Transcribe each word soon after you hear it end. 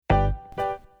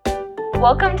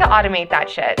Welcome to Automate That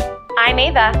Shit. I'm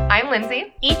Ava. I'm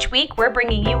Lindsay. Each week, we're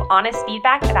bringing you honest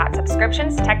feedback about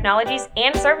subscriptions, technologies,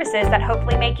 and services that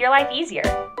hopefully make your life easier.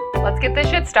 Let's get this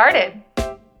shit started.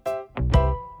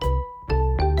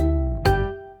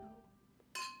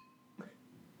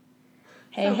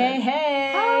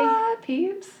 Hey. Ah,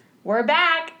 peeps. We're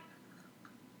back.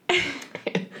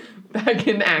 Back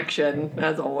in action,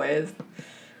 as always.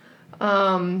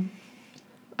 I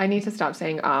need to stop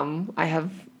saying I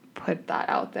have put that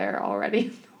out there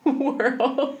already in the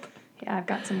world. Yeah, I've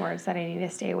got some words that I need to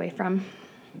stay away from.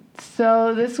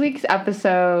 So this week's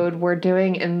episode we're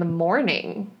doing in the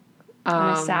morning.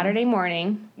 On a Saturday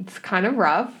morning. It's kind of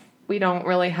rough. We don't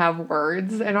really have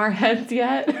words in our heads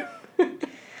yet.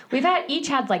 We've each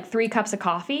had like 3 cups of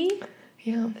coffee.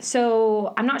 Yeah.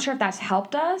 So I'm not sure if that's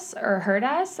helped us or hurt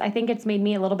us. I think it's made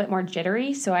me a little bit more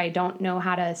jittery, so I don't know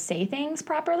how to say things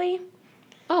properly.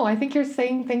 Oh, I think you're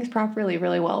saying things properly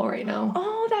really well right now.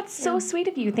 Oh, that's so sweet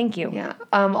of you. Thank you. Yeah.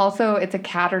 Also, it's a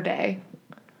Catterday,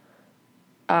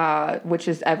 which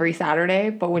is every Saturday,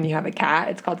 but when you have a cat,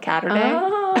 it's called Catterday.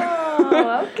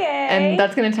 Oh, okay. And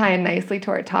that's going to tie in nicely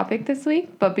to our topic this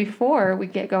week. But before we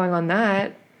get going on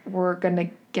that, we're going to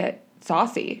get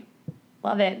saucy.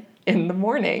 Love it. In the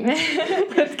morning.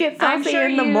 Let's get I'm saucy sure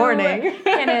in the morning. You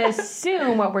can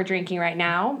assume what we're drinking right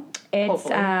now. It's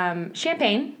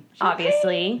champagne,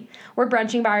 obviously. We're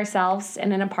brunching by ourselves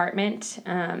in an apartment,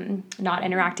 not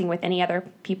interacting with any other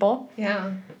people.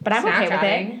 Yeah. But I'm okay with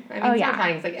it. I mean,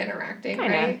 Snapchatting's like interacting,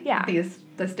 Kinda, right? yeah.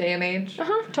 This day and age.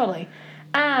 Totally.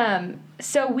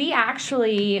 So we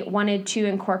actually wanted to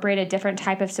incorporate a different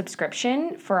type of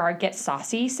subscription for our Get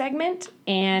Saucy segment,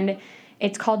 and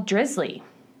it's called Drizzly.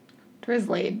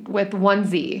 Drizzly with one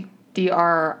Z.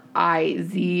 Drizly.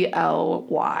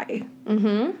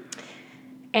 Mm-hmm.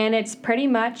 And it's pretty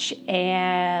much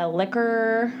a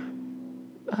liquor...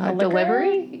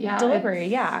 delivery? Yeah. Delivery,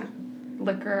 yeah.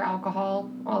 Liquor,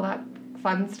 alcohol, all that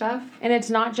fun stuff. And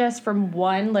it's not just from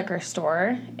one liquor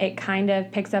store. It kind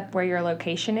of picks up where your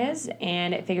location is,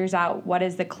 and it figures out what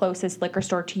is the closest liquor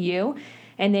store to you,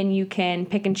 and then you can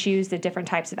pick and choose the different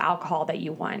types of alcohol that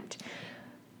you want.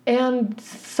 And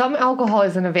some alcohol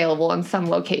isn't available in some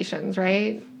locations,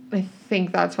 right? I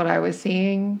think that's what I was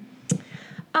seeing.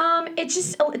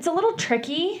 It's a little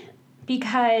tricky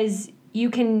because you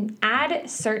can add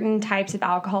certain types of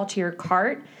alcohol to your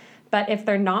cart, but if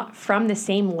they're not from the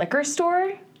same liquor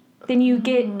store, then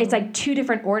it's like 2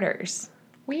 different orders.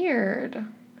 Weird.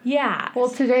 Yeah. Well,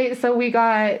 today, so we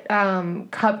got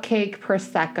cupcake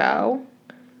Prosecco.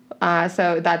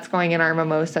 So that's going in our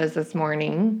mimosas this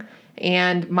morning.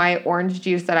 And my orange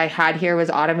juice that I had here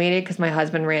was automated because my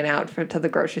husband ran out to the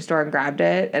grocery store and grabbed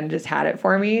it and just had it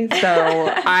for me.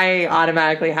 So I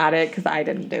automatically had it because I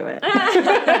didn't do it.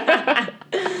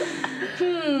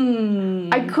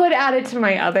 I could add it to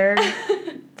my other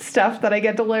stuff that I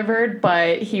get delivered,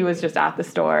 but he was just at the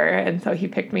store. And so he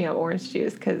picked me up orange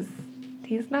juice because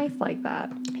he's nice like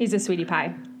that. He's a sweetie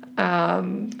pie.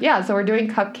 Yeah, so we're doing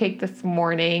cupcake this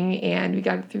morning, and you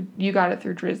got it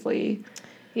through Drizzly.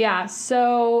 Yeah,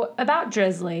 so about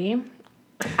Drizzly,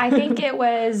 I think it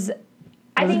was...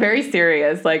 I was very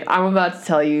serious. Like, I'm about to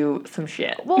tell you some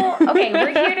shit. Well, okay, we're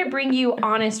here to bring you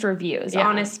honest reviews,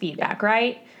 honest feedback,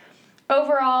 right?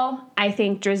 Overall, I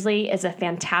think Drizzly is a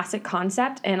fantastic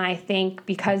concept, and I think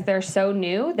because they're so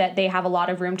new that they have a lot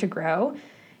of room to grow,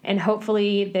 and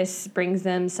hopefully this brings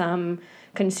them some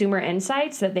consumer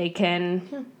insights that they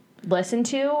can... listen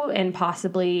to and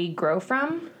possibly grow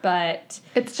from, but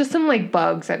it's just some like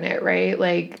bugs in it, right?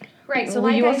 Like, right. So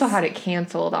you also had it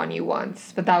canceled on you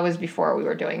once, but that was before we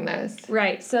were doing this.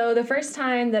 Right. So the first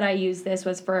time that I used this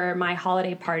was for my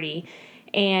holiday party,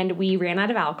 and we ran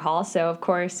out of alcohol. So of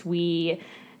course we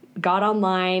got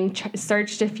online,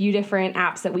 searched a few different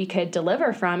apps that we could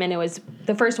deliver from, and it was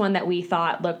the first one that we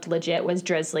thought looked legit was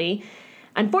Drizzly.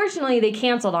 Unfortunately, they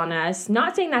canceled on us.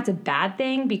 Not saying that's a bad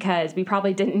thing because we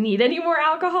probably didn't need any more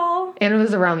alcohol. And it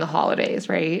was around the holidays,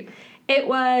 right? It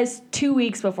was 2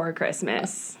 weeks before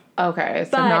Christmas. Okay,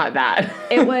 so not bad.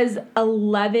 It was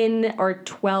 11 or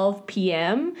 12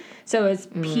 p.m., so it was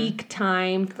peak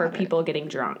time for people getting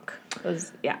drunk. It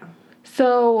was, yeah.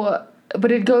 So... But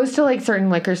it goes to, like, certain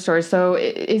liquor stores. So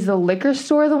is the liquor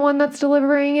store the one that's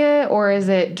delivering it? Or is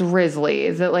it Drizzly?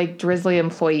 Is it, like, Drizzly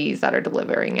employees that are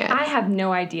delivering it? I have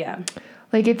no idea.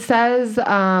 Like, it says...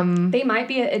 it might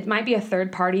be a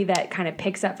third party that kind of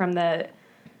picks up from the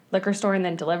liquor store and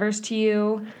then delivers to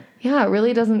you. Yeah, it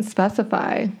really doesn't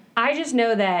specify. I just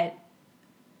know that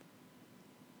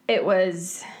it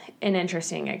was an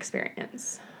interesting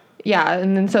experience. Yeah,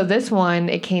 and then so this one,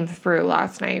 it came through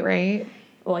last night, right?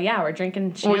 Well, yeah, we're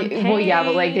drinking champagne. Well, yeah,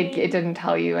 but like it didn't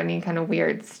tell you any kind of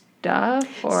weird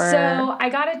stuff, or So I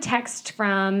got a text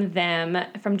from them,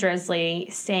 from Drizzly,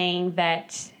 saying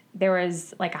that there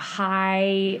was like a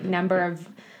high number of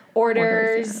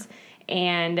orders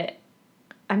and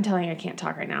I'm telling you, I can't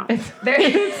talk right now.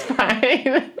 It's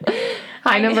fine.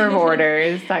 High number of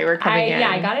orders that were coming in. Yeah,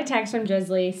 I got a text from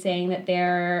Drizzly saying that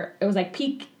it was like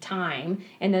peak time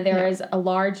and that there was a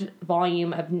large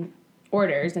volume of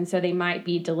orders, and so they might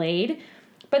be delayed,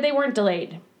 but they weren't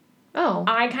delayed. Oh.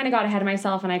 I kind of got ahead of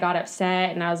myself and I got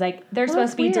upset and I was like, they're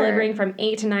supposed to be delivering from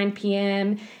 8 to 9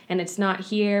 p.m. and it's not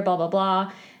here, blah, blah,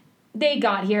 blah. They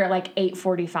got here at like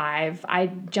 8:45. I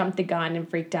jumped the gun and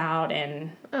freaked out,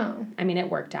 and I mean, it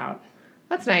worked out.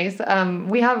 That's nice.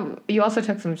 You also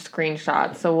took some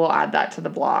screenshots, so we'll add that to the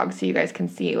blog so you guys can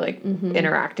see like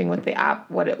interacting with the app,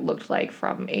 what it looked like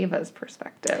from Ava's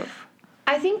perspective.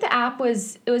 I think the app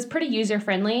was pretty user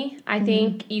friendly. I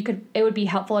think it would be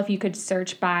helpful if you could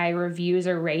search by reviews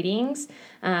or ratings.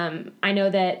 I know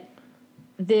that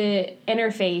the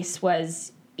interface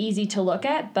was easy to look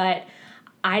at, but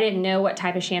I didn't know what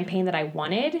type of champagne that I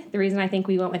wanted. The reason I think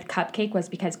we went with Cupcake was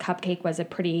because Cupcake was it's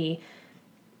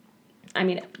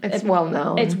well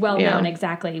known. It's well known,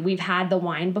 exactly. We've had the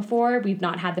wine before. We've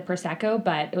not had the Prosecco,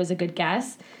 but it was a good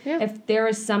guess. Yeah. If there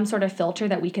was some sort of filter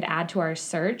that we could add to our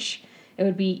search, it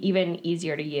would be even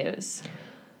easier to use.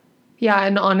 Yeah,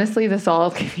 and honestly, this all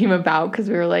came about because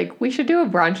we were like, we should do a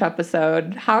brunch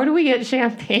episode. How do we get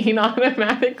champagne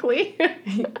automatically?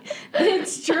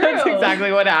 It's true. That's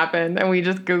exactly what happened. And we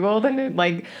just Googled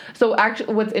and so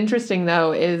actually what's interesting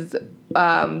though is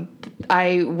when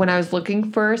I was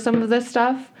looking for some of this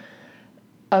stuff,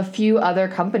 a few other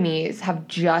companies have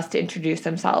just introduced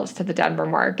themselves to the Denver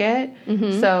market.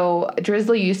 Mm-hmm. So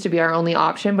Drizzly used to be our only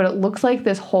option, but it looks like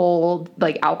this whole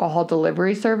like alcohol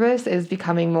delivery service is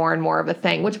becoming more and more of a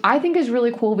thing, which I think is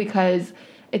really cool because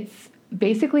it's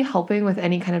basically helping with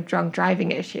any kind of drunk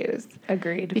driving issues.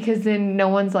 Agreed. Because then no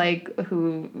one's like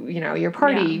your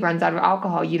party runs out of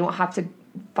alcohol. You don't have to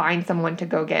find someone to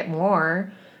go get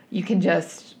more. You can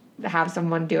just have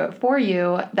someone do it for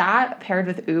you. That paired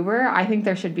with Uber, I think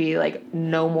there should be like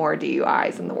no more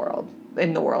DUIs in the world.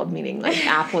 In the world, meaning like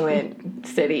affluent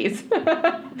cities.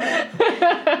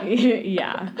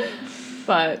 Yeah.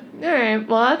 But all right,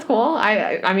 well that's cool.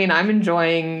 I mean I'm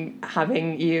enjoying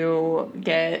having you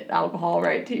get alcohol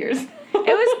right to yours. It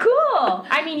was cool.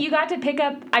 I mean, you got to pick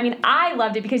up. I mean, I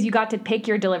loved it because you got to pick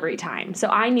your delivery time. So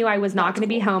I knew I was not going to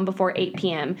be home before 8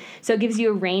 p.m. So it gives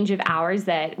you a range of hours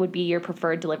that would be your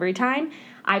preferred delivery time.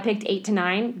 I picked 8 to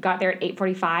 9, got there at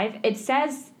 8:45. It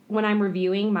says when I'm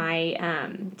reviewing my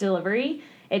delivery,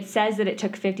 it says that it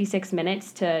took 56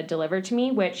 minutes to deliver to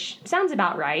me, which sounds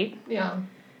about right. Yeah.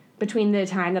 Between the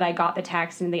time that I got the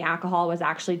text and the alcohol was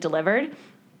actually delivered.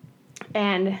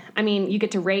 And, I mean, you get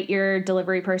to rate your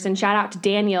delivery person. Shout out to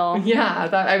Daniel.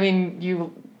 Yeah,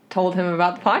 you told him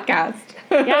about the podcast.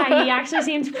 Yeah, he actually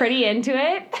seems pretty into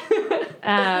it.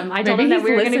 I told him that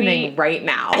we were going to be right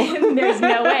now. There's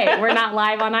no way. We're not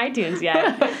live on iTunes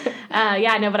yet.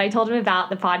 But I told him about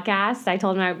the podcast. I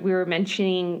told him we were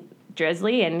mentioning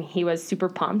Drizzly, and he was super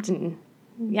pumped, and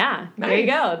yeah, nice. There you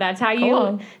go. That's how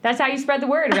you spread the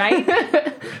word, right?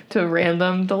 To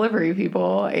random delivery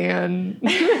people and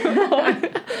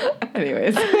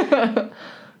anyways.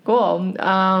 Cool.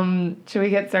 Should we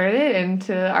get started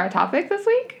into our topic this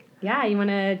week? Yeah, you want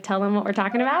to tell them what we're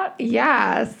talking about?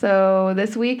 Yeah, so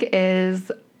this week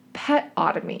is pet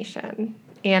automation.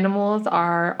 Animals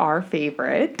are our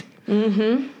favorite.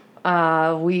 Mm-hmm.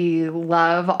 We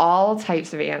love all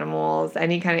types of animals,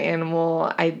 any kind of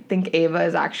animal. I think Ava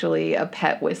is actually a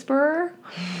pet whisperer.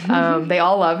 They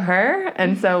all love her,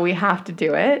 and so we have to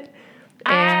do it.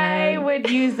 I would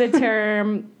use the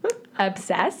term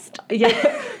obsessed.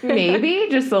 Yeah, maybe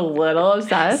just a little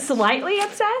obsessed. Slightly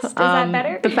obsessed? Is that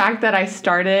better? The fact that I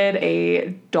started a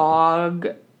dog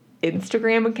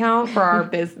Instagram account for our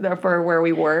business, for where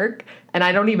we work, and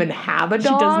I don't even have a dog.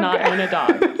 She does not own a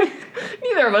dog.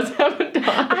 Neither of us have a dog.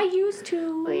 I used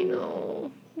to. I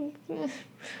know.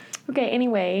 Okay,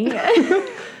 anyway.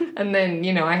 And then,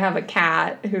 I have a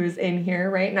cat who's in here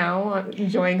right now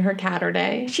enjoying her catter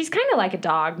day. She's kind of like a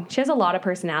dog. She has a lot of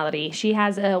personality. She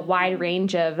has a wide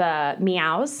range of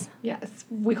meows. Yes.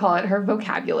 We call it her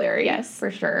vocabulary. Yes.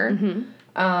 For sure.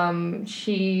 Mm-hmm.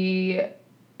 She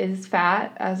is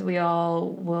fat, as we all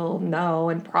will know,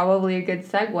 and probably a good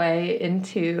segue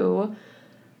into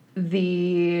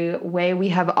the way we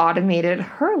have automated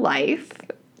her life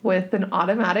with an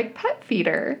automatic pet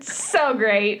feeder. So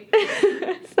great.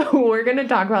 So we're going to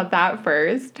talk about that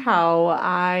first, how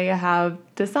I have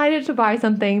decided to buy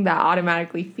something that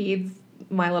automatically feeds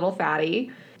my little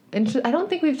fatty. And I don't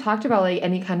think we've talked about like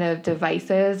any kind of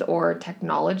devices or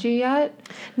technology yet.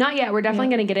 Not yet. We're definitely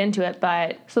going to get into it,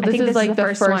 but So this is like the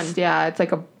first one. Yeah, it's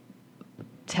like a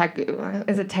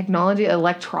is it technology?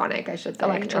 Electronic, I should say.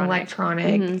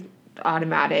 Electronic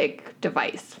automatic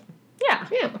device. Yeah.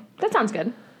 Yeah. That sounds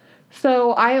good.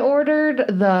 So I ordered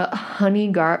the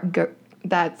honey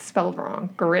that's spelled wrong.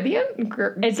 Garidian?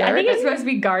 I think it's supposed to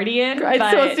be Guardian. It's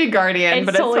supposed to be Guardian,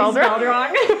 but totally it's spelled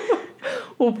wrong.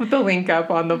 We'll put the link up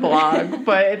on the blog,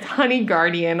 but it's Honey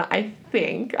Guardian, I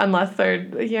think, unless I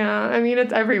mean,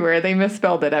 it's everywhere. They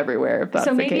misspelled it everywhere, if that's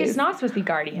the case. So maybe it's not supposed to be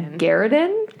Guardian.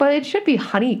 Garridan? But it should be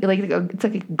honey, like, it's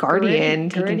like a guardian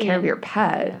taking care of your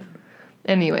pet. Yeah.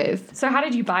 Anyways. So how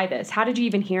did you buy this? How did you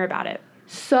even hear about it?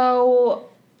 So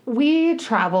we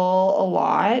travel a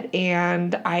lot,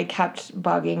 and I kept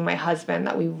bugging my husband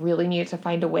that we really needed to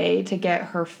find a way to get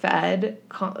her fed,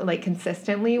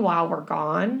 consistently while we're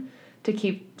gone, to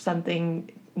keep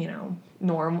something,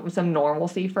 some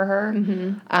normalcy for her.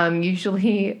 Mm-hmm.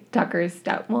 Usually Tucker's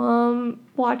stepmom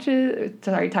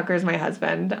Tucker's my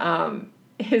husband.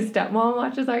 His stepmom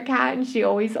watches our cat, and she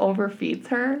always overfeeds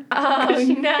her. Oh,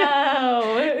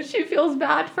 no. She feels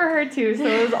bad for her, too. So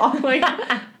it was all,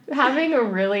 having a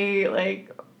really,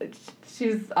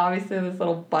 she's obviously this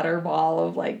little butterball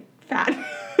of,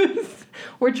 fatness.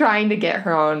 We're trying to get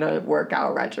her on a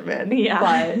workout regimen.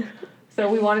 Yeah. So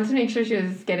we wanted to make sure she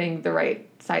was getting the right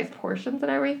size portions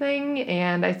and everything,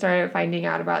 and I started finding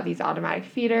out about these automatic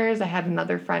feeders. I had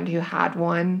another friend who had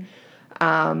one,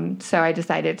 so I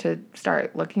decided to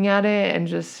start looking at it and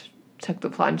just took the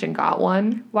plunge and got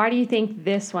one. Why do you think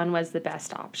this one was the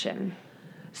best option?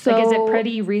 So, is it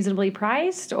pretty reasonably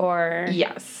priced, or?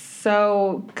 Yes.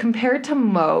 So compared to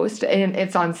most, and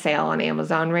it's on sale on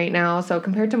Amazon right now, so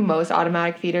compared to most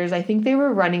automatic feeders, I think they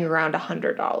were running around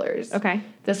 $100. Okay.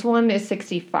 This one is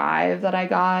 $65 that I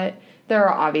got. There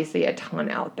are obviously a ton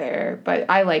out there, but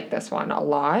I like this one a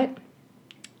lot.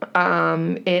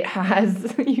 It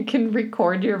has, you can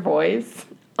record your voice.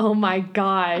 Oh my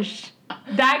gosh.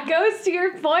 That goes to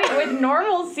your point with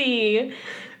normalcy.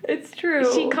 It's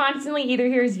true. She constantly either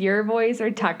hears your voice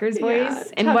or Tucker's voice. Yeah,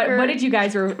 and Tucker. What did you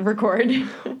guys record?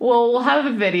 Well, we'll have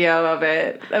a video of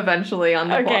it eventually on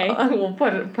the blog. We'll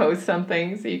post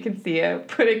something so you can see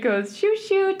it. But it goes, shoo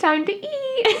shoo, time to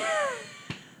eat.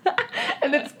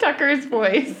 And it's Tucker's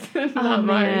voice, not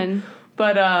mine.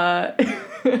 But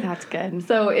that's good.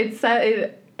 So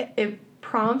it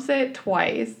prompts it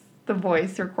twice, the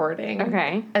voice recording.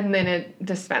 Okay. And then it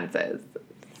dispenses.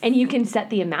 And you can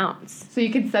set the amounts. So you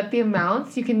can set the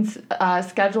amounts. You can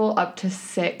schedule up to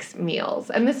 6 meals.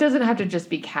 And this doesn't have to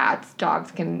just be cats. Dogs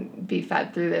can be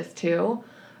fed through this too.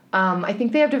 I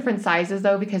think they have different sizes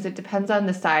though, because it depends on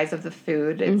the size of the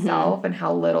food itself and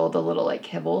how little the little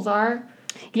kibbles are.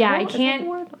 Yeah,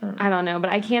 I don't know,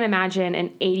 but I can't imagine an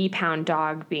 80-pound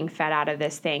dog being fed out of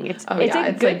this thing. It's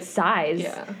a good size,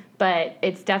 but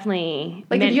it's definitely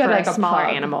meant for a smaller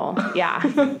animal. Yeah,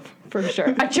 for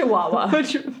sure. A chihuahua. A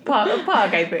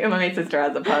pug, I think. My sister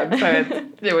has a pug,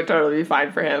 so it would totally be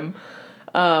fine for him.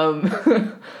 I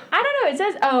don't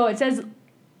know.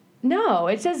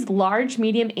 It says large,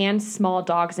 medium, and small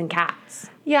dogs and cats.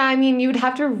 Yeah, I mean, you'd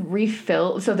have to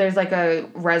refill. So there's a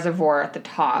reservoir at the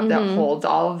top that holds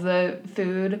all of the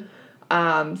food.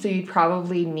 So you'd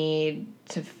probably need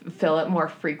to fill it more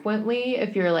frequently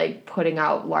if you're putting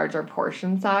out larger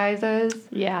portion sizes.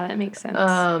 Yeah, that makes sense.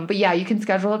 But yeah, you can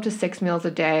schedule up to 6 meals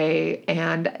a day,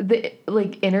 and the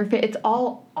interface, it's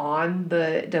all on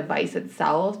the device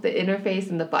itself. The interface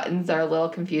and the buttons are a little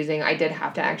confusing. I did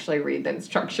have to actually read the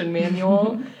instruction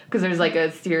manual because there's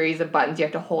a series of buttons you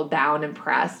have to hold down and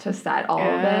press to set all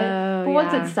of it. But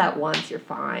once it's set once, you're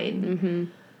fine.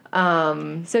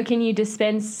 So can you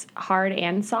dispense hard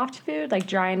and soft food, like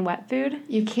dry and wet food?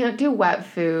 You can't do wet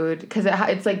food because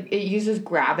it uses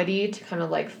gravity to kind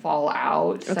of fall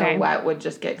out. So wet would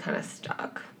just get kind of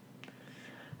stuck.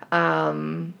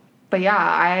 But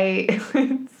yeah,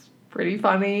 it's pretty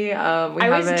funny. I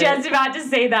was just about to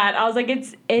say that. I was like,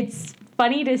 it's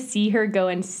funny to see her go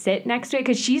and sit next to it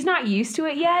because she's not used to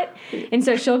it yet. And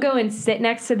so she'll go and sit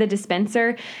next to the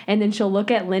dispenser, and then she'll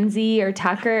look at Lindsay or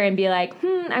Tucker and be like,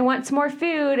 I want some more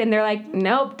food. And they're like,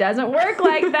 nope, doesn't work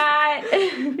like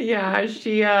that. Yeah,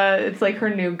 she, it's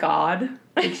her new god.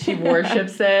 She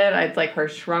worships it. It's her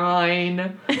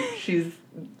shrine.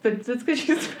 But it's because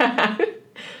she's fat.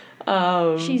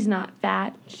 She's not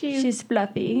fat. She's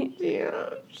fluffy. Yeah,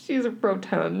 she's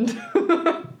rotund.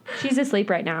 She's asleep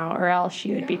right now, or else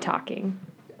she would be talking.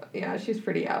 Yeah, she's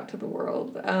pretty out to the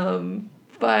world.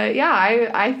 But yeah,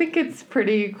 I think it's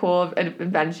pretty cool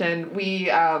invention.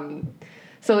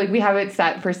 So, like, we have it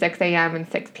set for 6 a.m. and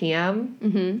 6 p.m.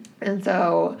 Mm-hmm. And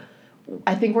so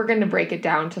I think we're going to break it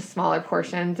down to smaller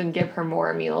portions and give her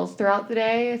more meals throughout the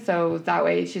day. So that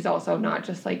way she's also not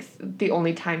just, like, the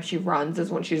only time she runs is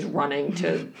when she's running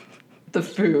to the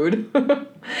food.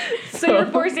 So you're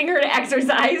forcing her to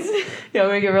exercise. Yeah,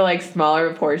 we give her, like,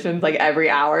 smaller portions, like, every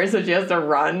hour, so she has to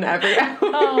run every hour.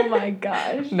 Oh, my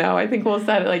gosh. No, I think we'll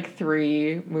set it, like,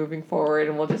 3 moving forward,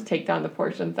 and we'll just take down the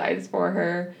portion size for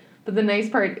her. But the nice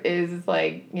part is,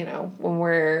 like, you know, when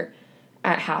we're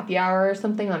at happy hour or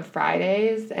something on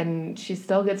Fridays, and she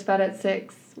still gets fed at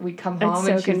 6, we come home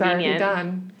and she's already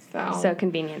done. So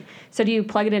convenient. So do you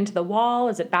plug it into the wall?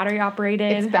 Is it battery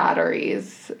operated? It's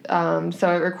batteries. So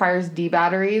it requires D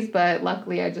batteries, but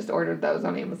luckily I just ordered those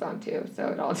on Amazon too. So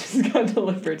it all just got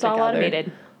delivered It's all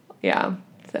automated. Yeah.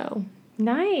 So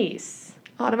nice.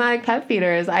 Automatic pet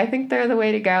feeders. I think they're the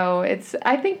way to go.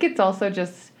 I think it's also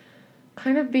just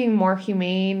kind of being more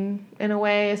humane in a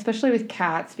way, especially with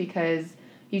cats, because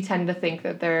you tend to think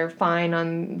that they're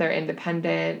fine they're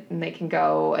independent and they can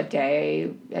go a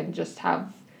day and just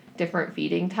have different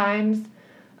feeding times.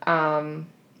 But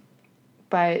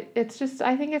it's just,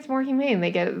 I think it's more humane.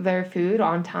 They get their food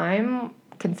on time,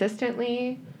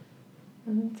 consistently.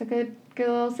 And it's a good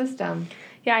little system.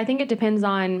 Yeah, I think it depends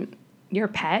on your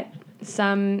pet.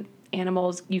 Some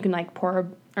animals you can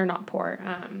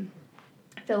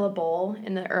fill a bowl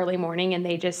in the early morning and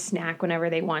they just snack whenever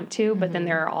they want to. But then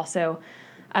there are also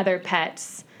other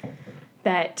pets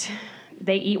that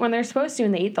they eat when they're supposed to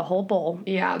and they eat the whole bowl.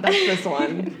 Yeah, that's this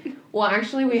one. Well,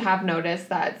 actually, we have noticed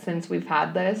that since we've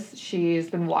had this, she's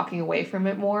been walking away from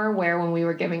it more, where when we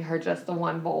were giving her just the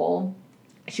one bowl,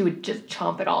 she would just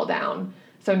chomp it all down.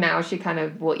 So now she kind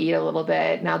of will eat a little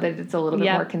bit. Now that it's a little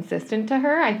bit more consistent to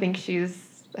her, I think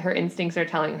her instincts are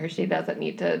telling her she doesn't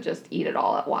need to just eat it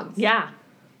all at once. Yeah.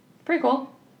 Pretty cool.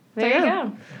 There you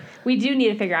go. We do need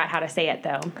to figure out how to say it,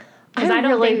 though. Because I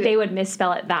don't think they would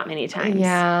misspell it that many times.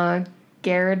 Yeah.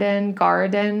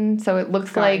 Garden. So it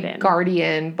looks like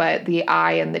guardian, but the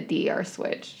I and the D are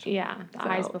switched. Yeah, the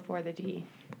I's before the D.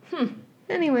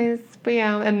 Anyways, but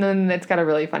yeah, and then it's got a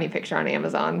really funny picture on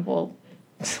Amazon.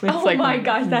 It's my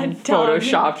gosh, that tongue.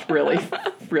 Photoshopped really,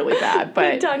 really bad.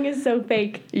 But the tongue is so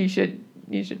fake. You should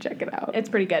check it out. It's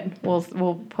pretty good.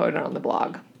 We'll put it on the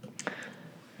blog.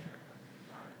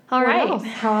 All right.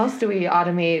 How else do we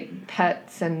automate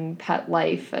pets and pet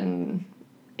life and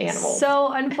animals?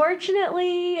 So,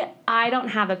 unfortunately, I don't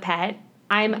have a pet.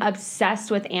 I'm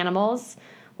obsessed with animals,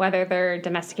 whether they're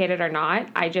domesticated or not.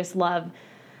 I just love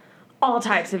all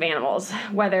types of animals,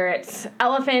 whether it's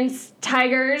elephants,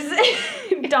 tigers,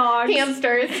 dogs,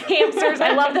 hamsters.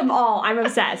 I love them all. I'm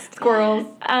obsessed. Squirrels.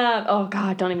 Oh,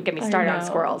 God, don't even get me started on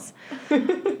squirrels.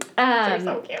 They're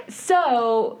so cute.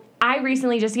 So I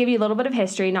recently, just to give you a little bit of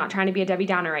history, not trying to be a Debbie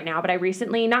Downer right now, but not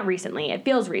recently, it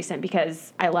feels recent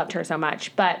because I loved her so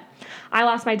much, but I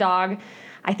lost my dog,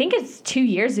 I think it's 2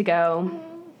 years ago.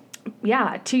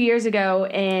 Yeah, 2 years ago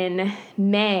in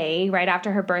May, right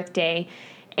after her birthday,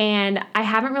 and I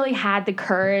haven't really had the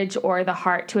courage or the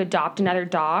heart to adopt another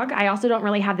dog. I also don't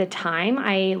really have the time.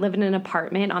 I live in an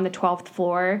apartment on the 12th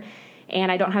floor,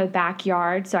 and I don't have a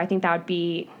backyard, so I think that would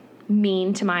be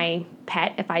mean to my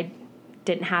pet if I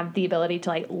didn't have the ability to,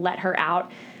 like, let her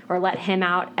out or let him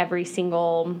out every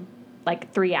single,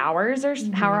 3 hours or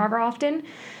however often.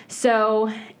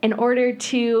 So in order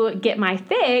to get my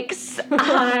fix,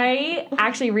 I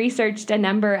actually researched a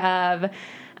number of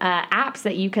apps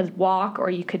that you could walk or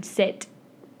you could sit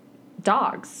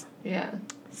dogs. Yeah.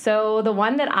 So the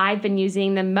one that I've been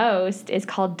using the most is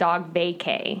called Dog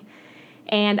Vacay,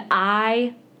 and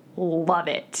I love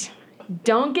it.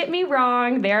 Don't get me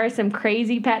wrong, there are some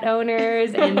crazy pet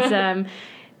owners and some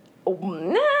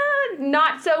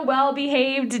not so well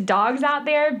behaved dogs out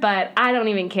there, but I don't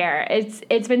even care.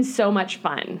 It's been so much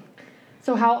fun.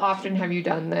 So how often have you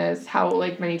done this? How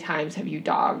many times have you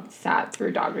sat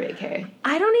through Dog Vacay?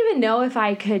 I don't even know if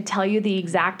I could tell you the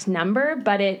exact number,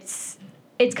 but it's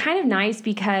kind of nice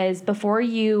because before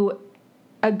you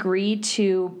agree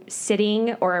to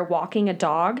sitting or walking a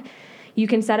dog, you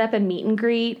can set up a meet and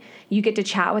greet. You get to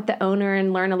chat with the owner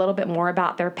and learn a little bit more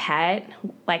about their pet,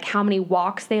 like how many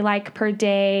walks they like per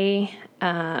day.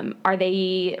 Are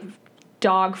they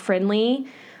dog friendly?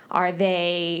 Are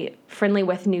they friendly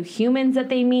with new humans that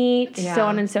they meet? Yeah. So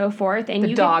on and so forth. And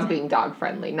the dog being dog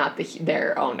friendly, not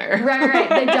their owner. Right.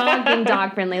 The dog being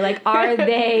dog friendly. Like, are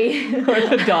they? Or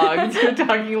the dogs. You're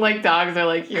talking like dogs are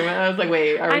like human. I was like,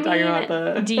 wait, are we talking about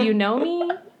the? Do you know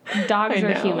me? Dogs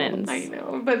are humans. I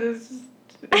know, but it's just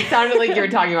It sounded like you were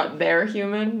talking about their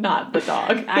human, not the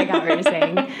dog. I got what you're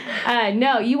saying.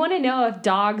 No, you want to know if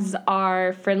dogs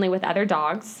are friendly with other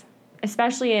dogs,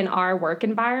 especially in our work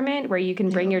environment where you can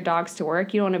bring your dogs to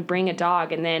work. You don't want to bring a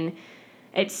dog and then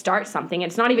it starts something.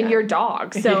 It's not even your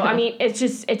dog. So, I mean, it's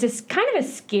a kind of a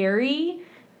scary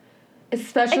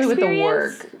especially with the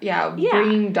experience. work. Yeah,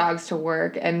 bringing dogs to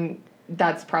work, and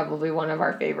that's probably one of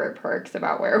our favorite perks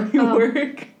about where we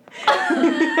work.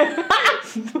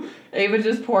 Ava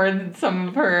just poured some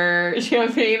of her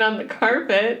champagne on the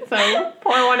carpet, so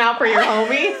pour one out for your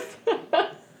homies.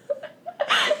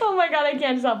 Oh my god, I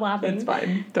can't stop laughing. It's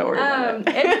fine. Don't worry about it.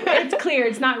 It's clear.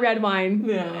 It's not red wine.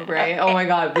 Yeah, right? Oh my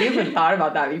god, we haven't thought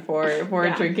about that before. If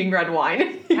we're drinking red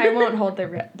wine. I won't hold the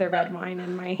red wine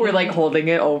in my hand. We're like holding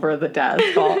it over the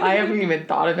desk. I haven't even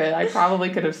thought of it. I probably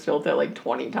could have spilled it like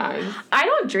 20 times. I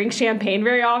don't drink champagne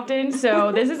very often,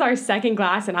 so this is our second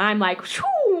glass, and I'm like, shoo.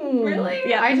 Really?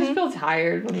 Yeah. I just feel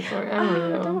tired when it's like, I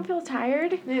don't know. Don't feel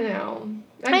tired. You know.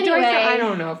 Anyway. I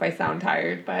don't know if I sound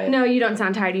tired, but... No, you don't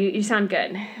sound tired. You sound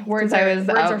good. Words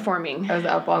are forming. I was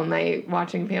up all night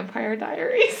watching Vampire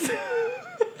Diaries.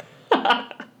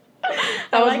 That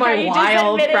was my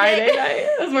wild Friday night.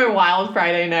 That was my wild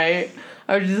Friday night.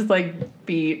 I was just like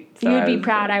beat. So you would be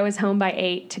proud I was home by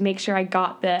 8 to make sure I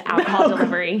got the alcohol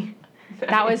delivery. Nice.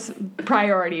 That was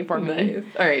priority for me. Nice.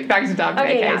 All right, back to dog vacay.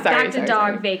 Okay, yeah, back to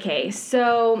dog vacay.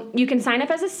 So you can sign up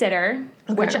as a sitter,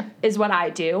 which is what I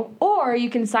do, or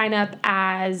you can sign up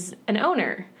as an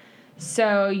owner.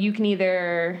 So you can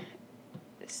either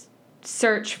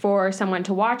search for someone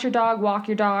to watch your dog, walk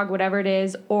your dog, whatever it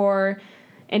is, or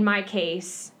in my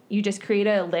case, you just create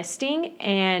a listing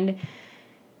and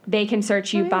they can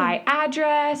search you by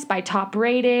address, by top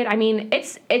rated. I mean,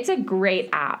 it's a great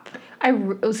app.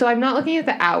 So I'm not looking at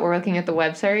the app. We're looking at the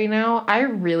website right now. I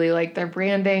really like their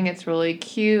branding. It's really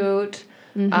cute.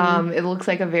 Mm-hmm. It looks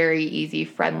like a very easy,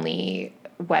 friendly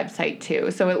website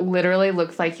too. So it literally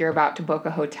looks like you're about to book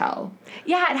a hotel.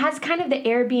 Yeah, it has kind of the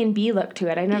Airbnb look to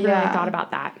it. I never really thought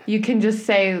about that. You can just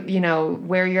say,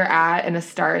 where you're at and a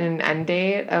start and an end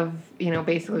date of,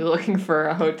 basically looking for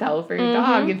a hotel for your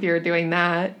dog if you're doing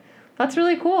that. That's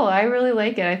really cool. I really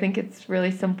like it. I think it's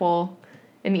really simple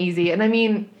and easy. And I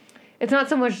mean, it's not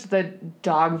so much the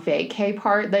dog vacay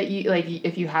part that you, like,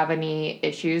 if you have any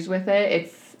issues with it,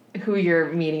 it's who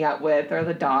you're meeting up with or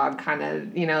the dog kind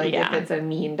of, if it's a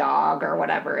mean dog or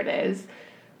whatever it is.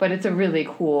 But it's a really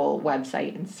cool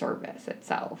website and service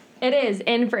itself. It is.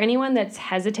 And for anyone that's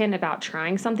hesitant about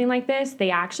trying something like this,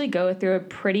 they actually go through a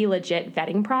pretty legit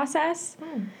vetting process.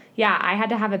 Yeah, I had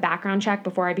to have a background check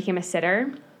before I became a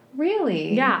sitter.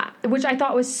 Really? Yeah, which I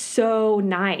thought was so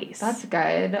nice. That's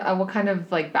good. What kind of,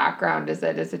 background is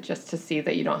it? Is it just to see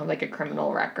that you don't have, a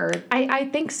criminal record? I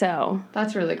think so.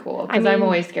 That's really cool, because I'm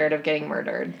always scared of getting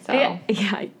murdered, so. Yeah,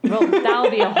 well,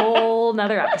 that'll be a whole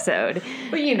nother episode.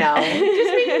 But,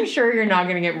 just making sure you're not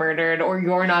going to get murdered or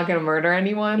you're not going to murder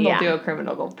anyone, they'll do a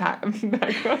criminal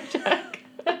background check.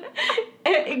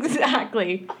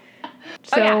 Exactly.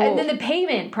 So, and then the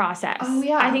payment process. Oh,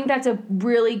 yeah. I think that's a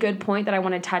really good point that I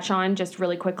want to touch on just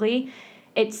really quickly.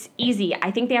 It's easy.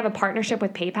 I think they have a partnership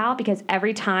with PayPal because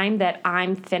every time that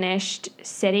I'm finished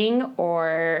sitting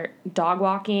or dog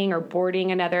walking or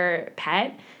boarding another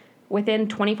pet, within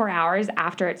 24 hours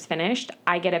after it's finished,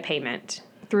 I get a payment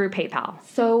through PayPal.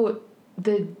 So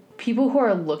the people who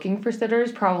are looking for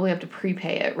sitters probably have to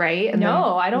prepay it, right? And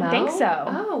I don't think so.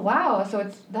 Oh, wow. So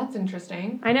that's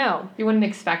interesting. I know. You wouldn't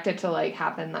expect it to,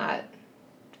 happen that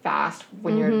fast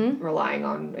when you're relying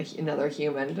on another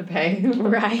human to pay.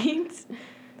 Right.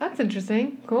 That's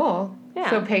interesting. Cool. Yeah.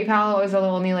 So PayPal is the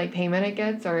only, payment it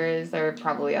gets, or is there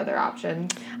probably other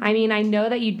options? I mean, I know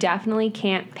that you definitely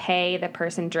can't pay the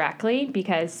person directly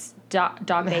because Dog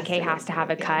Vacay has to have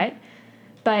a cut.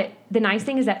 But the nice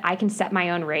thing is that I can set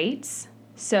my own rates.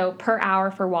 So per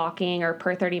hour for walking or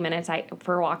per 30 minutes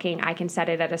for walking, I can set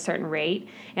it at a certain rate.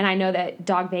 And I know that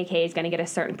Dog Vacay is going to get a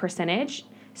certain percentage.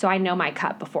 So I know my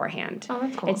cut beforehand. Oh,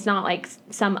 that's cool. It's not like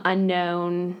some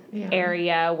unknown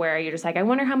area where you're just like, I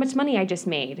wonder how much money I just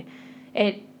made.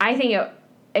 I think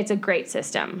it's a great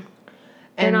system.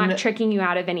 They're not tricking you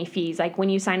out of any fees. Like when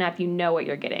you sign up, you know what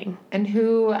you're getting. And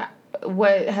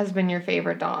what has been your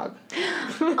favorite dog?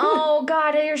 Oh,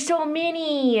 God, there's so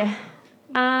many.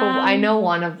 I know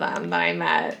one of them that I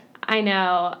met. I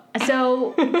know.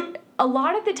 So a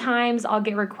lot of the times I'll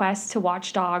get requests to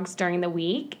watch dogs during the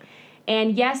week.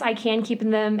 And yes, I can keep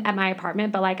them at my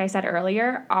apartment. But like I said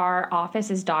earlier, our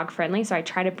office is dog friendly. So I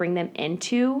try to bring them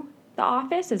into the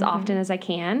office as often as I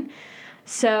can.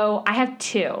 So I have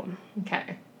 2.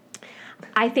 Okay.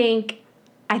 I think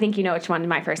I think you know which one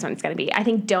my first one's going to be. I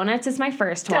think donuts is my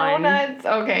first one. Donuts.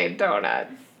 Okay,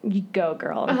 donuts. You go,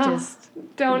 girl.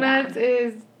 Donuts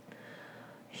is...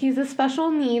 He's a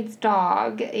special needs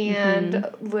dog,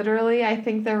 and literally I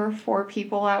think there were 4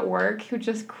 people at work who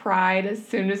just cried as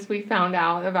soon as we found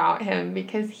out about him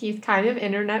because he's kind of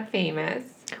internet famous.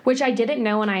 Which I didn't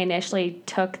know when I initially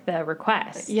took the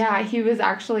request. Yeah, he was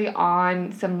actually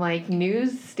on some, like,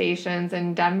 news stations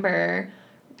in Denver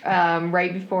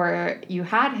right before you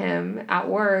had him at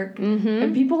work.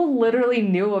 And people literally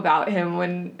knew about him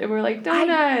when they were like,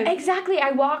 donuts. Exactly.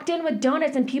 I walked in with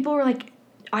donuts, and people were like,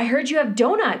 I heard you have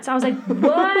donuts. I was like,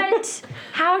 what?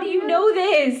 How do you know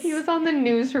this? He was on the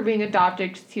news for being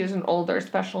adopted because he was an older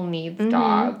special needs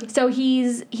dog. So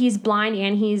he's blind,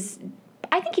 and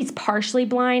I think he's partially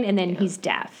blind, and then he's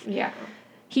deaf. Yeah.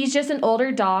 He's just an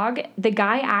older dog. The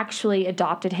guy actually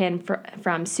adopted him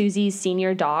from Susie's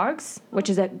Senior Dogs, which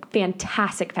is a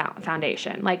fantastic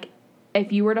foundation. Like,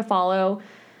 if you were to follow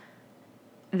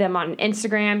them on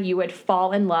Instagram, you would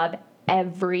fall in love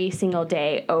every single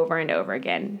day over and over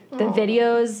again. The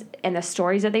videos and the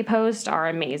stories that they post are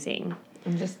amazing.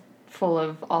 And just full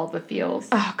of all the feels.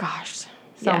 Oh, gosh.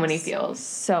 So many feels.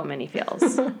 So many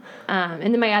feels. And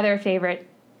then my other favorite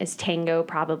is Tango,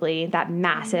 probably. That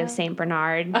massive St.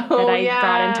 Bernard that I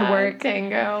brought into work.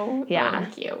 Tango. Yeah.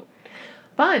 Oh, cute.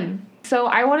 Fun. So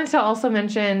I wanted to also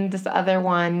mention this other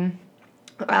one.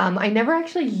 I never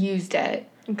actually used it.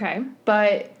 Okay.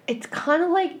 But it's kind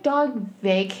of like dog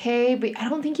vacay, but I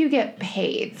don't think you get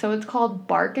paid. So it's called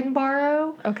Bark and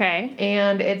Borrow. Okay.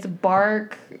 And it's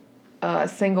bark,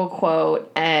 single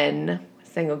quote, N,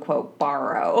 single quote,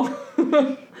 borrow.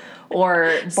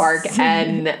 Or bark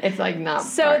N. It's like not.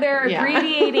 So bark. they're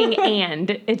abbreviating and.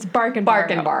 It's bark and borrow.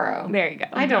 Bark and borrow. There you go.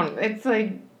 It's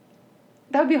like,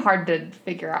 that would be hard to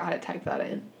figure out how to type that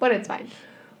in. But it's fine.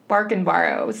 Bark and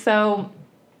borrow. So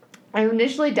I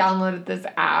initially downloaded this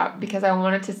app because I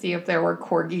wanted to see if there were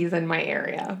corgis in my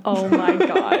area. Oh my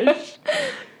gosh.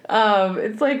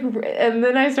 It's like, and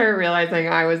then I started realizing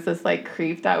I was this like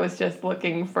creep that was just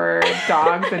looking for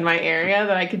dogs in my area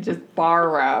that I could just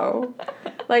borrow.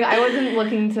 Like, I wasn't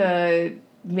looking to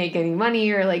make any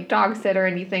money or like dog sit or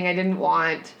anything. I didn't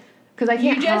want, because I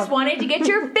can't. You just wanted to get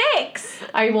your fix.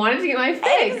 I wanted to get my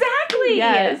fix. Exactly.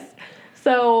 Yes.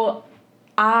 So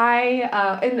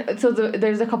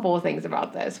there's a couple of things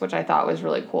about this, which I thought was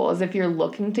really cool, is if you're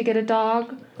looking to get a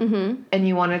dog and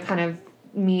you want to kind of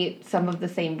meet some of the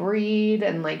same breed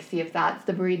and like see if that's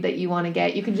the breed that you want to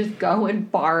get, you can just go and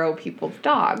borrow people's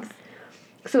dogs.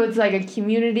 So it's like a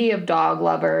community of dog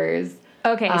lovers.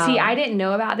 Okay, see, I didn't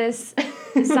know about this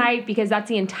site because that's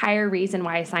the entire reason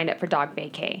why I signed up for Dog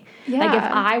Vacay. Yeah. Like, if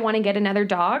I want to get another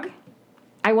dog,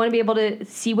 I want to be able to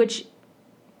see which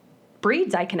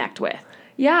breeds I connect with.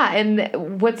 Yeah,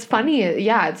 and what's funny,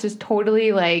 it's just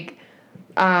totally like,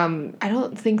 I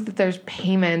don't think that there's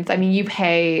payments. I mean, you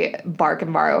pay Bark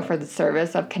and Borrow for the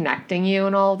service of connecting you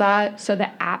and all of that. So the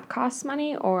app costs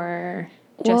money or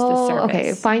just the service?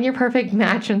 Okay, find your perfect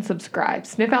match and subscribe.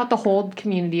 Sniff out the whole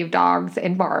community of dogs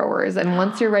and borrowers. And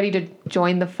once you're ready to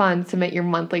join the fun, submit your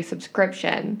monthly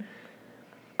subscription.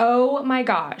 Oh my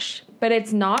gosh. But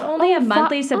it's not only a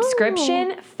monthly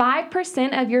subscription.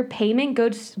 5% of your payment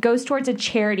goes towards a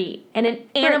charity and an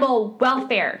animal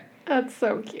welfare. That's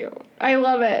so cute. I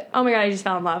love it. Oh my God, I just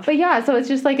fell in love. But yeah, so it's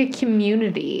just like a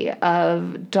community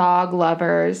of dog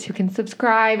lovers who can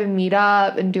subscribe and meet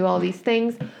up and do all these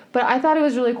things. But I thought it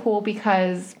was really cool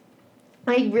because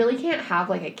I really can't have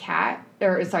like a cat.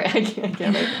 I can't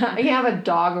have a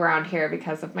dog around here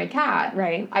because of my cat.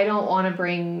 Right. I don't want to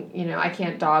bring, I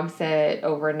can't dog sit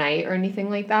overnight or anything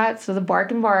like that. So the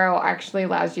Bark and Borrow actually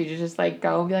allows you to just like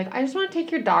go and be like, I just want to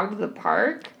take your dog to the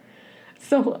park.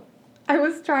 So I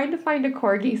was trying to find a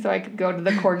corgi so I could go to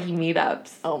the corgi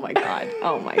meetups. Oh my God.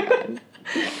 Oh my God.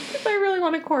 Because I really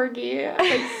want a corgi.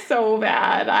 Like, so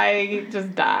bad. I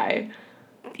just die.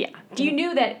 Yeah. You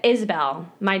knew that Isabel,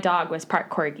 my dog, was part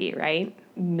corgi, right?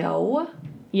 No.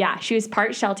 Yeah, she was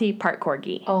part Sheltie, part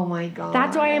corgi. Oh my God.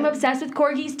 That's why I'm obsessed with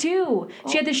corgis too.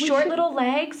 She had the short little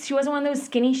legs. She wasn't one of those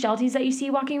skinny Shelties that you see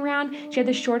walking around. She had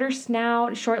the shorter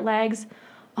snout, short legs.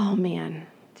 Oh man.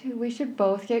 Dude, we should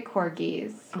both get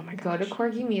corgis. Oh my Go gosh. to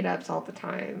corgi meetups all the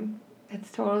time.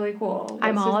 It's totally cool.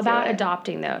 I'm all about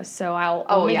adopting those, so I'll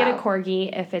only get a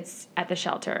corgi if it's at the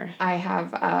shelter. I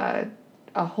have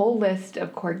a whole list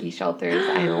of corgi shelters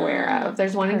I'm aware of.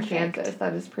 There's one in Kansas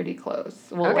that is pretty close.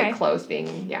 Well, like close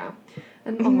being, yeah.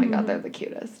 And oh my God, they're the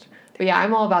cutest. But yeah,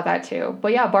 I'm all about that too.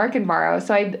 But yeah, Bark and Borrow.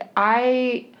 So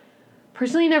I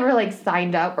personally never like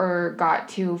signed up or got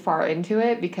too far into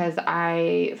it because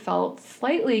I felt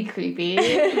slightly creepy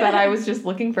that I was just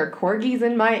looking for corgis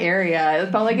in my area.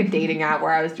 It felt like a dating app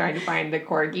where I was trying to find the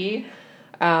corgi.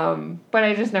 But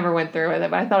I just never went through with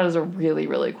it. But I thought it was a really,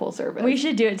 really cool service. We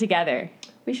should do it together.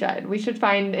 We should. We should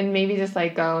find and maybe just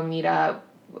like go and meet up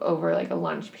over like a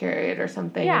lunch period or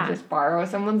something and just borrow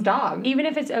someone's dog. Even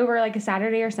if it's over like a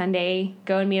Saturday or Sunday,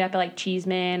 go and meet up at like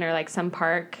Cheeseman or like some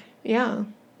park. Yeah.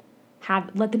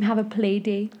 Let them have a play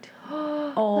date.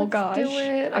 Oh gosh. Do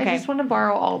it. Okay. I just want to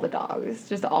borrow all the dogs,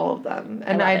 just all of them.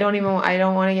 And I don't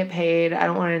want to get paid. I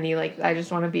don't want any I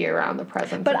just want to be around the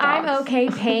presence But of dogs. I'm okay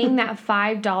paying that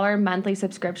 $5 monthly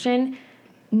subscription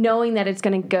knowing that it's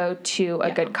going to go to a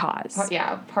good cause.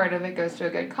 Yeah, part of it goes to a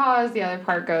good cause. The other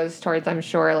part goes towards, I'm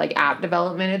sure, like app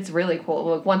development. It's really cool.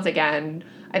 Look, once again,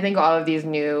 I think all of these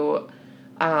new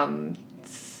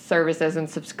services and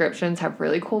subscriptions have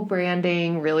really cool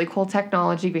branding, really cool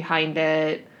technology behind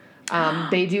it.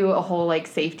 They do a whole like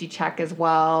safety check as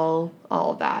well,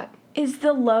 all of that. Is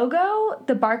the logo,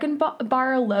 the Bark and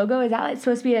Borrow logo, is that like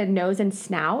supposed to be a nose and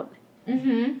snout?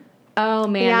 Mm-hmm. Oh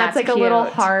man, yeah, that's it's like cute. a little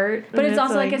heart. But it's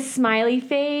also like a smiley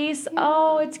face. Yeah.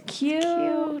 Oh, it's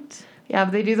cute. Yeah,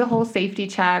 but they do the whole safety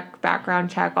check, background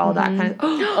check, all that kind of...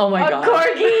 Oh my god. A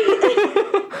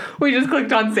corgi! We just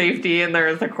clicked on safety and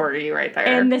there's a corgi right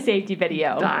there. In the safety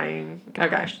video. Dying.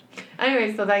 Okay.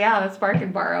 Anyway, so that's Bark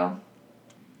and Borrow.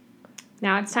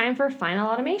 Now it's time for Final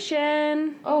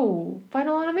Automation. Oh,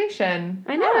 Final Automation.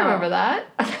 I know. I remember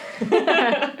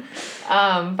that.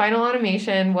 Final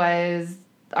Automation was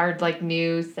our like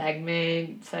new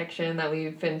section that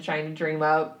we've been trying to dream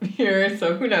up here,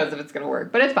 so who knows if it's gonna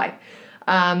work, but it's fine.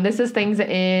 This is things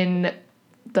in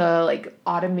the like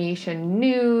automation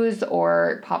news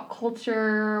or pop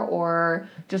culture or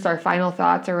just our final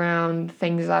thoughts around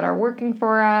things that are working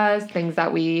for us, things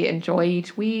that we enjoy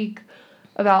each week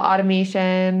about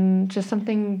automation, just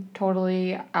something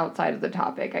totally outside of the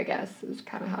topic, I guess, is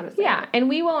kind of how to say it. Yeah, and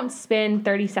we won't spend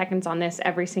 30 seconds on this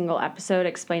every single episode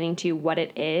explaining to you what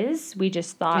it is. We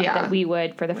just thought that we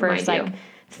would, for the first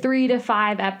 3 to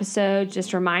 5 episodes,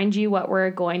 just remind you what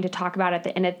we're going to talk about at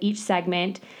the end of each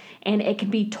segment, and it can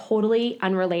be totally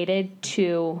unrelated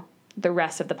to the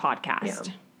rest of the podcast.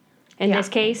 Yeah. In this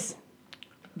case,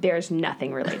 there's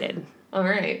nothing related. All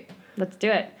right. Let's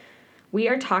do it. We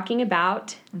are talking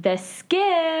about the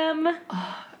Skim.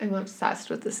 Oh, I'm obsessed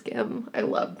with the Skim. I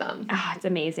love them. It's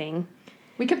amazing.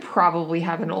 We could probably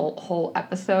have an whole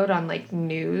episode on like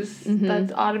news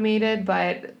that's automated,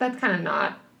 but that's kind of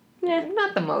not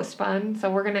the most fun.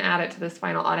 So we're going to add it to this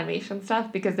Final Automation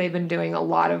stuff because they've been doing a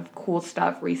lot of cool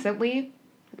stuff recently.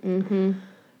 Mm-hmm.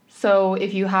 So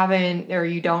if you haven't or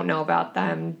you don't know about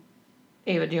them,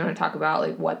 Ava, do you want to talk about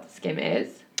like what the Skim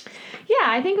is? Yeah,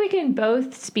 I think we can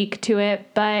both speak to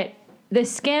it, but the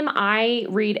Skim I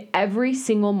read every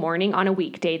single morning on a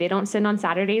weekday. They don't send on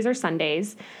Saturdays or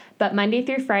Sundays, but Monday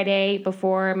through Friday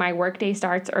before my workday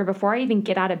starts or before I even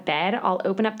get out of bed, I'll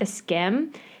open up the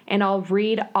Skim and I'll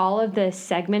read all of the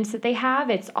segments that they have.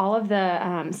 It's all of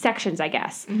the sections, I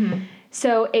guess. Mm-hmm.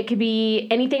 So it could be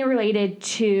anything related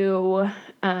to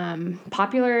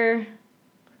popular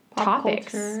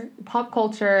topics. Pop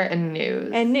culture and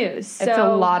news. So it's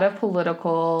a lot of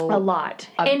political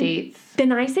updates. And the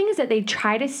nice thing is that they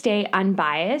try to stay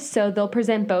unbiased, so they'll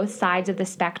present both sides of the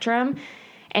spectrum.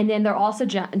 And then they'll also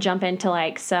jump into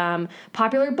like some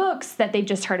popular books that they've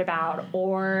just heard about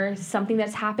or something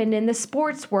that's happened in the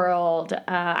sports world.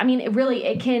 I mean,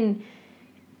 it can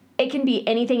be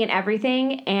anything and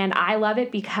everything, and I love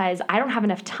it because I don't have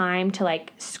enough time to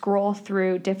like scroll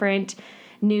through different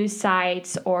news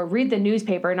sites or read the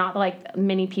newspaper. Not like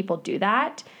many people do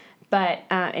that, but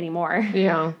anymore.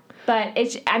 Yeah. But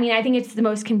I think it's the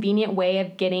most convenient way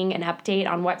of getting an update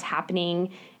on what's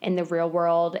happening in the real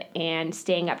world and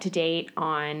staying up to date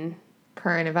on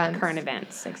current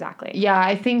events. Exactly. Yeah,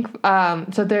 I think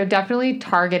so. They're definitely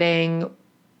targeting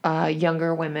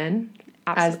younger women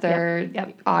as their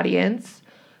audience.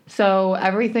 So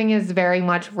everything is very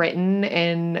much written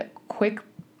in quick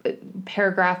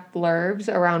paragraph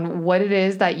blurbs around what it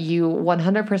is that you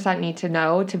 100% need to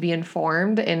know to be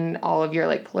informed in all of your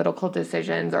like political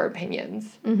decisions or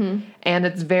opinions. Mm-hmm. And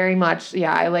it's very much,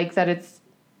 I like that it's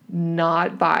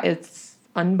it's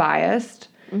unbiased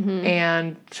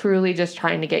and truly just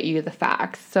trying to get you the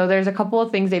facts. So there's a couple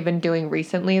of things they've been doing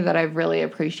recently that I've really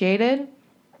appreciated.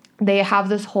 They have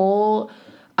this whole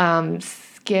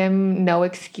Skim No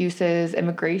Excuses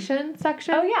immigration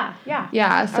section. Oh, yeah.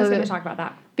 Yeah, so I was going to talk about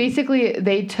that. Basically,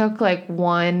 they took like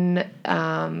one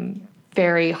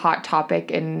very hot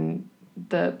topic in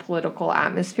the political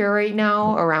atmosphere right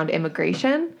now around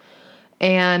immigration,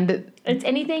 And it's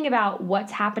anything about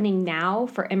what's happening now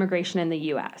for immigration in the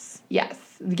U.S. Yes.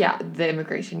 Yeah, the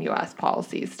immigration U.S.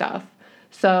 policy stuff.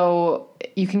 So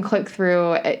you can click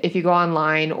through if you go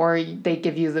online, or they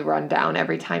give you the rundown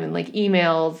every time in like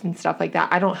emails and stuff like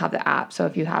that. I don't have the app, so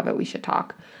if you have it, we should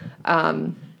talk.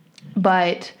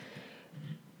 But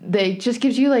they just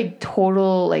gives you like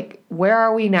total, like, where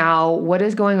are we now? What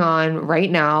is going on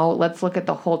right now? Let's look at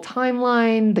the whole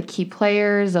timeline, the key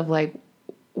players of like,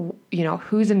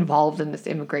 who's involved in this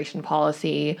immigration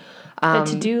policy. The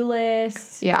to-do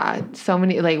list. Yeah, so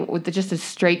many, like, with just a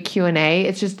straight Q&A.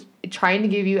 It's just trying to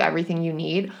give you everything you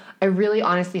need. I really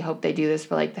honestly hope they do this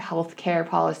for, like, the healthcare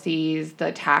policies,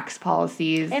 the tax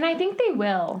policies. And I think they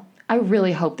will. I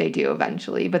really hope they do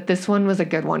eventually. But this one was a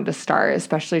good one to start,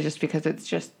 especially just because it's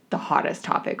just the hottest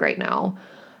topic right now.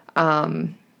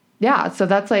 Yeah, so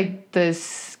that's, like, the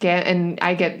scam. And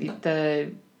I get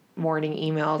the morning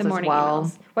emails as well.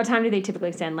 Emails. What time do they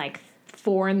typically send? Like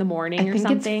 4 in the morning or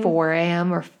something? I think it's 4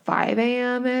 a.m. or 5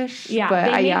 a.m.-ish. Yeah,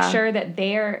 but they make sure that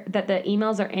the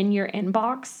emails are in your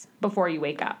inbox before you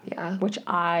wake up. Yeah. Which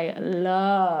I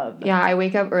love. Yeah, I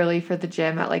wake up early for the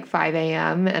gym at like 5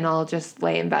 a.m. and I'll just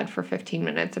lay in bed for 15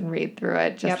 minutes and read through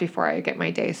it just before I get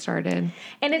my day started.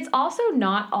 And it's also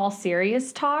not all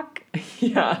serious talk.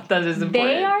 Yeah, that is important.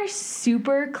 They are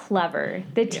super clever.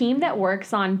 The team that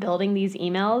works on building these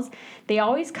emails, they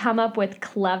always come up with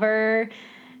clever,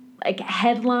 like,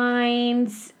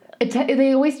 headlines.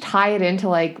 They always tie it into,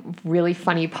 like, really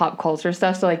funny pop culture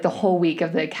stuff. So, like, the whole week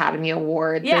of the Academy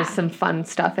Awards, there's some fun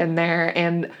stuff in there.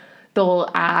 And they'll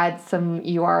add some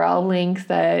URL links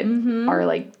that are,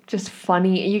 like, just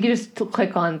funny. You can just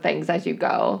click on things as you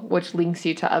go, which links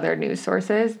you to other news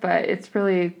sources. But it's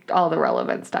really all the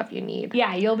relevant stuff you need.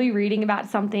 Yeah, you'll be reading about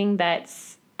something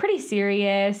that's pretty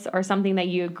serious or something that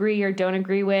you agree or don't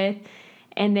agree with.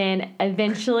 And then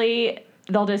eventually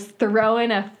they'll just throw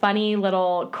in a funny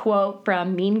little quote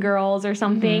from Mean Girls or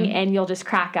something, and you'll just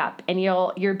crack up, and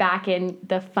you're back in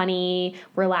the funny,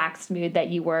 relaxed mood that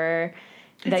you were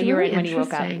in when you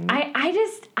woke up.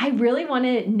 I really want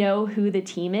to know who the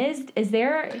team is. Is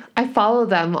there? I follow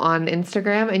them on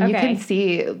Instagram, and you can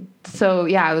see. So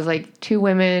yeah, it was like 2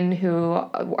 women who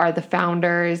are the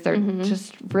founders. They're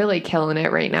just really killing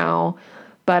it right now.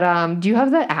 But do you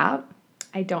have the app?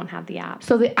 I don't have the app.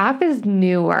 So the app is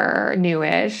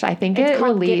newish. I think it's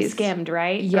called Get Skimmed,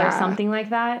 right? Yeah. Or something like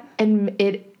that. And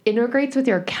it integrates with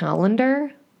your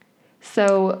calendar.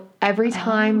 So every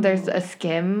time there's a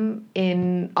skim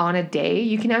on a day,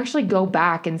 you can actually go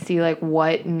back and see like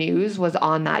what news was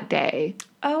on that day.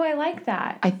 Oh, I like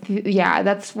that. Yeah,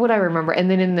 that's what I remember. And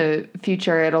then in the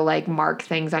future, it'll like mark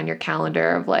things on your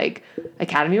calendar of like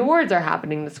Academy Awards are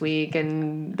happening this week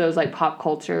and those like pop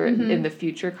culture in the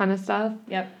future kind of stuff.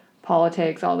 Yep.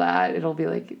 Politics, all that. It'll be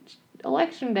like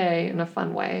election day in a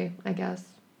fun way, I guess.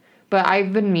 But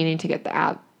I've been meaning to get the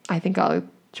app. I think I'll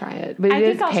try it. But it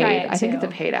is paid. Try it too. I think it's a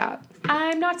paid app.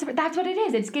 I'm not surprised. That's what it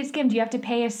is. It's Get Skimmed. You have to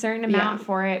pay a certain amount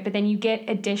for it, but then you get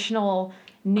additional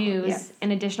news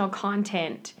and additional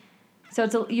content.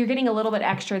 So you're getting a little bit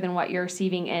extra than what you're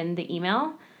receiving in the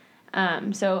email.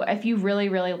 So if you really,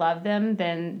 really love them,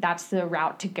 then that's the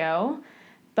route to go.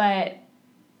 But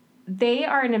they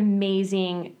are an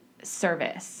amazing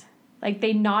service. Like,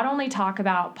 they not only talk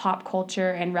about pop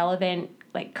culture and relevant,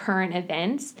 like, current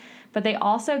events, but they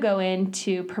also go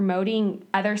into promoting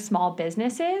other small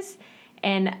businesses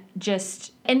and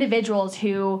just individuals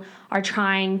who are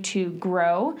trying to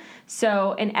grow.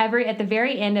 So at the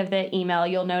very end of the email,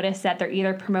 you'll notice that they're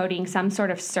either promoting some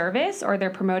sort of service or they're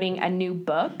promoting a new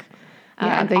book,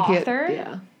 an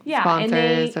author.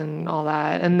 Sponsors and all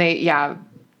that. And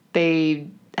they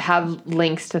have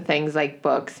links to things like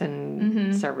books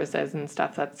and services and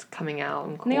stuff that's coming out.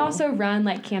 And cool. And they also run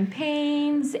like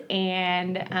campaigns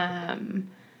and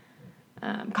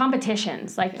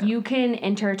competitions. Like you can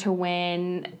enter to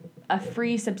win a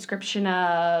free subscription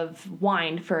of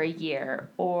wine for a year,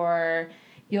 or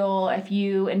if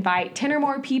you invite 10 or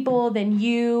more people, then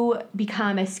you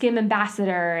become a Skim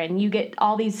ambassador and you get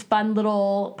all these fun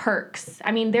little perks.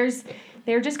 I mean,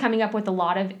 they're just coming up with a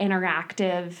lot of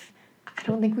interactive. I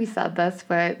don't think we said this,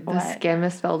 but the Skim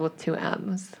is spelled with 2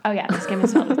 M's. Oh yeah, the Skim is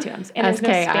spelled with 2 M's. And there's no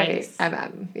space.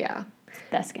 S-K-I-M-M, yeah.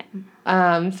 The Skim.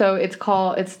 So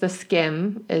it's the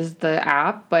Skim is the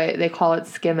app, but they call it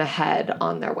Skim Ahead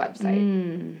on their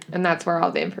website. And that's where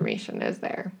all the information is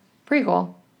there. Pretty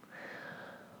cool.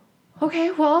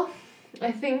 Okay, well,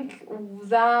 I think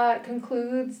that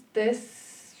concludes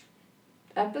this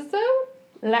episode.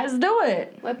 Let's do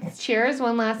it. Let's cheers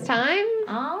one last time.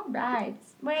 All right.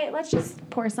 Wait, let's just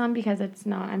pour some because it's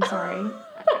not. I'm sorry.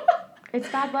 It's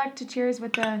bad luck to cheers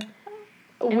with the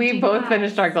We Empty both glass.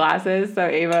 finished our glasses, so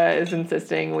Ava is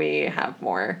insisting we have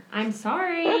more. I'm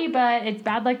sorry, but it's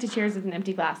bad luck to cheers with an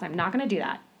empty glass. I'm not going to do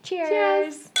that.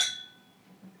 Cheers.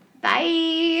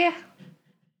 Bye.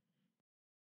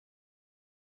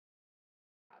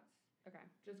 Okay.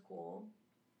 Just cool.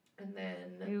 And then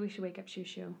Maybe we should wake up Shoo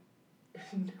Shoo.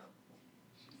 no,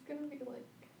 she's gonna be like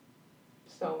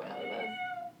so mad at us.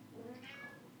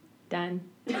 Done.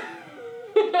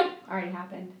 Already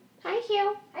happened. Hi,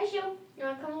 Hugh. Hi, Shoo. You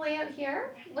wanna come lay out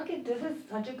here? Look at this is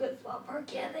such a good spot for a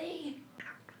kitty.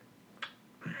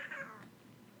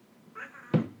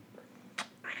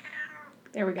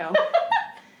 There we go.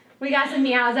 We got some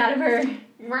meows out of her.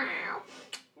 Meow.